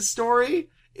do with this story.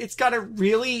 It's got a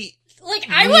really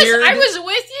I was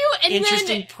with you, and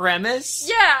interesting premise.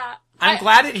 Yeah. I'm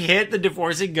glad it hit. The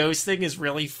divorcing ghost thing is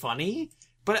really funny,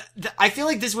 but I feel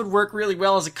like this would work really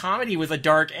well as a comedy with a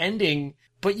dark ending.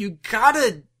 But you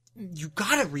gotta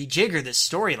rejigger this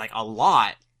story like a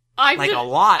lot. A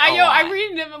lot. I know. I'm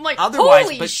reading them. I'm like,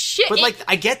 holy shit! But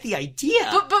I get the idea.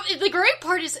 But the great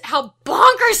part is how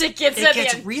bonkers it gets. It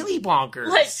gets really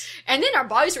bonkers. And then our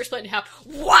bodies were split in half.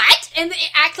 What? And they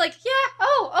act like, okay,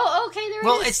 there it is.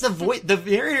 Well, it's the voice. The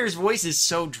narrator's voice is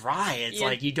so dry. It's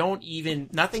like you don't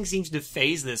even. Nothing seems to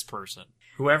faze this person,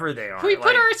 whoever they are. We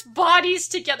put our bodies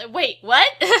together. Wait, what?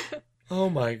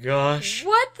 Oh my gosh!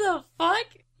 What the fuck?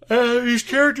 These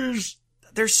characters.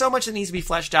 There's so much that needs to be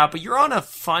fleshed out, but you're on a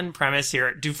fun premise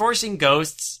here. Divorcing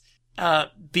ghosts,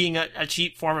 being a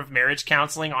cheap form of marriage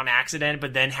counseling on accident,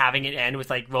 but then having it end with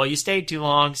well, you stayed too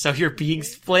long, so you're being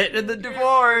split in the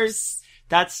divorce.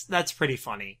 That's pretty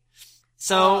funny.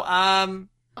 So,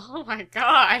 oh my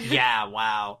god. Yeah,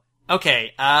 wow.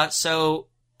 Okay, so,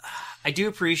 I do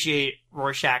appreciate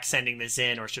Rorschach sending this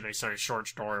in, or should I say short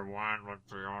story one? Let's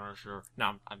be honest here.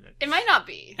 No, it might not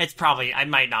be. I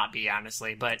might not be,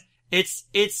 honestly, but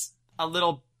it's a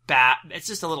little it's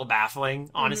just a little baffling,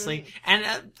 honestly.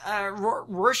 Mm-hmm. And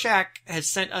Rorschach has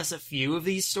sent us a few of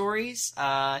these stories,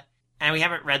 and we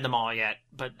haven't read them all yet,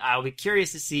 but I'll be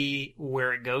curious to see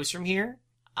where it goes from here.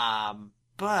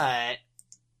 But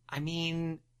I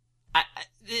mean,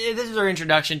 this is our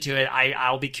introduction to it.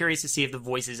 I'll be curious to see if the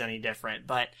voice is any different,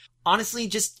 but honestly,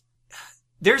 just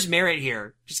there's merit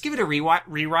here. Just give it a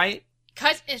rewrite.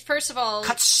 First of all,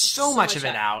 cut so much of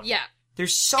it out. Yeah.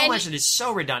 There's so much that is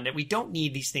so redundant. We don't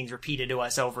need these things repeated to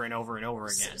us over and over and over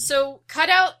again. So cut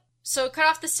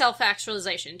off the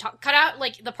self-actualization. Cut out,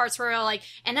 like, the parts where we're like,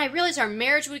 and I realized our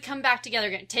marriage would come back together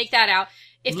again. Take that out.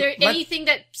 If there's anything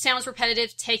that sounds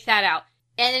repetitive, take that out.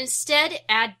 And instead,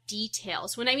 add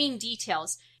details. When I mean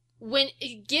details,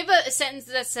 give a sentence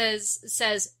that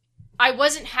says, I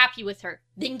wasn't happy with her.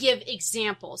 Then give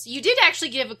examples. You did actually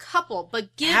give a couple, but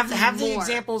have more. The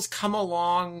examples come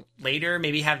along later.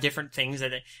 Maybe have different things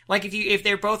that, like if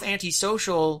they're both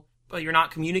antisocial, but you're not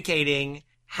communicating,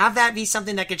 have that be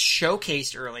something that gets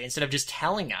showcased early instead of just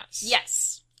telling us.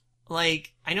 Yes.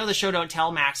 Like, I know the show don't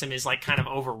tell maxim is like kind of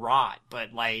overwrought,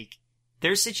 but like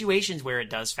there's situations where it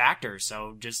does factor.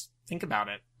 So just think about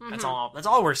it. Mm-hmm. That's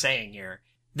all we're saying here.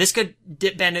 This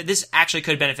actually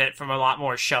could benefit from a lot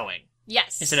more showing.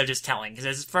 Yes. Instead of just telling. Because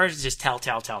as far as just tell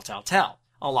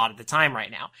a lot of the time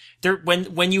right now.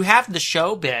 When you have the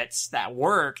show bits that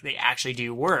work, they actually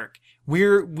do work.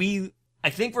 I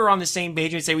think we're on the same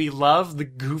page and say we love the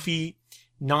goofy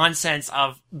nonsense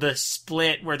of the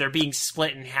split where they're being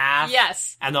split in half.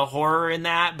 Yes. And the horror in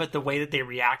that, but the way that they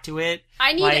react to it.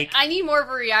 I need more of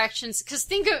a reactions, because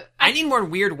I need more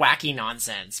weird, wacky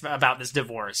nonsense about this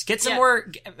divorce. Get some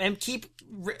more, and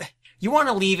you want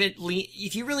to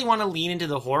if you really want to lean into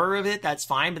the horror of it, that's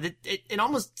fine, but it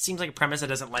almost seems like a premise that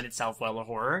doesn't lend itself well to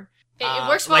horror. It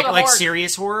works well to like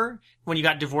serious horror when you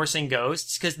got divorcing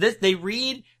ghosts, because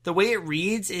the way it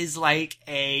reads is like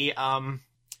a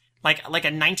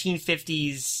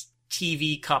 1950s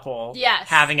TV couple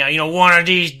having one of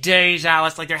these days,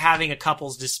 Alice, like they're having a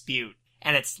couple's dispute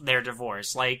and it's their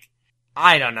divorce. Like,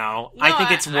 I don't know. No, I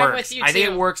think it works. I think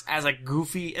it works as a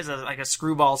goofy, like a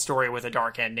screwball story with a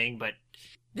dark ending, but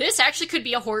this actually could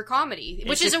be a horror comedy,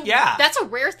 which is that's a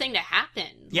rare thing to happen.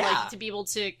 Yeah. Like, to be able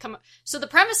to come. So the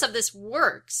premise of this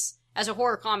works as a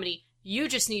horror comedy. You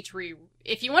just need to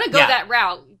if you want to go that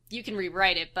route, you can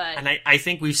rewrite it, but... And I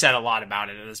think we've said a lot about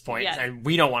it at this point, and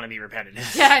we don't want to be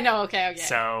repetitive. Yeah, I know, okay.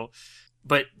 So,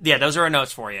 but yeah, those are our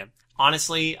notes for you.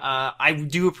 Honestly, I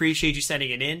do appreciate you sending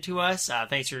it in to us.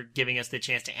 Thanks for giving us the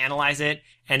chance to analyze it.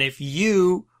 And if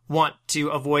you want to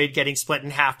avoid getting split in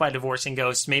half by divorcing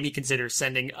ghosts, maybe consider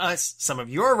sending us some of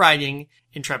your writing,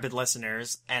 intrepid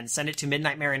listeners, and send it to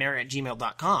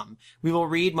midnightmarinara@gmail.com. We will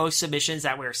read most submissions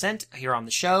that were sent here on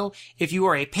the show. If you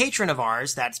are a patron of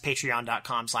ours, that's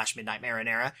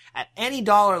patreon.com/midnightmarinara. At any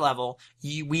dollar level,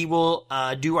 we will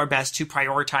do our best to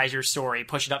prioritize your story,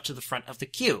 push it up to the front of the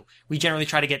queue. We generally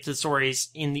try to get to the stories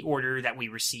in the order that we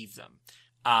receive them.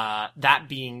 That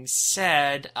being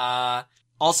said,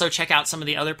 also, check out some of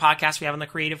the other podcasts we have on the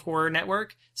Creative Horror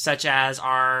Network, such as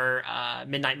our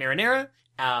Midnight Marinara,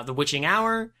 The Witching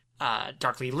Hour,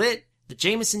 Darkly Lit, The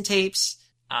Jameson Tapes,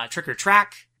 Trick or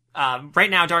Track.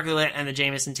 Right now, Darkly Lit and The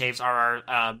Jameson Tapes are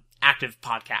our active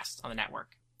podcasts on the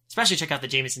network. Especially check out The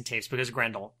Jameson Tapes because of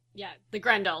Grendel. Yeah, the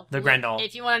Grendel. The Grendel.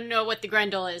 If you want to know what the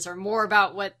Grendel is, or more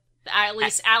about what at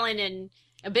least Alan and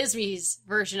Abysme's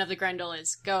version of the Grendel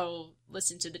is, go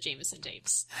listen to The Jameson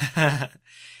Tapes.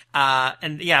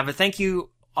 But thank you,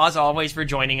 as always, for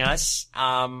joining us.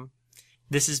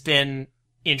 This has been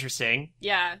interesting.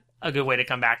 Yeah. A good way to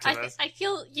come back to this. I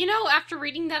feel, after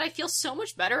reading that, I feel so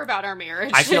much better about our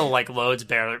marriage. I feel like loads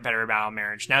better about our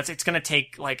marriage. Now, it's going to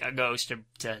take, like, a ghost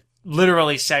to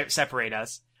literally separate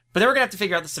us. But then we're going to have to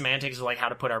figure out the semantics of, like, how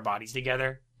to put our bodies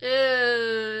together.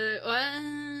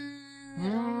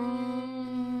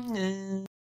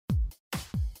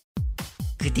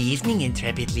 Good evening,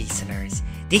 intrepid listeners.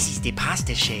 This is the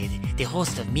Pasta Shade, the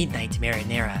host of Midnight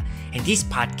Marinara, and this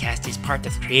podcast is part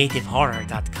of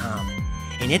CreativeHorror.com,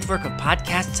 a network of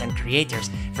podcasts and creators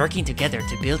working together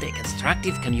to build a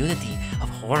constructive community of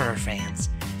horror fans.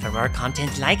 For more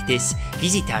content like this,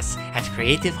 visit us at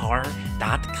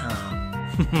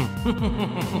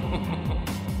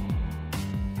CreativeHorror.com.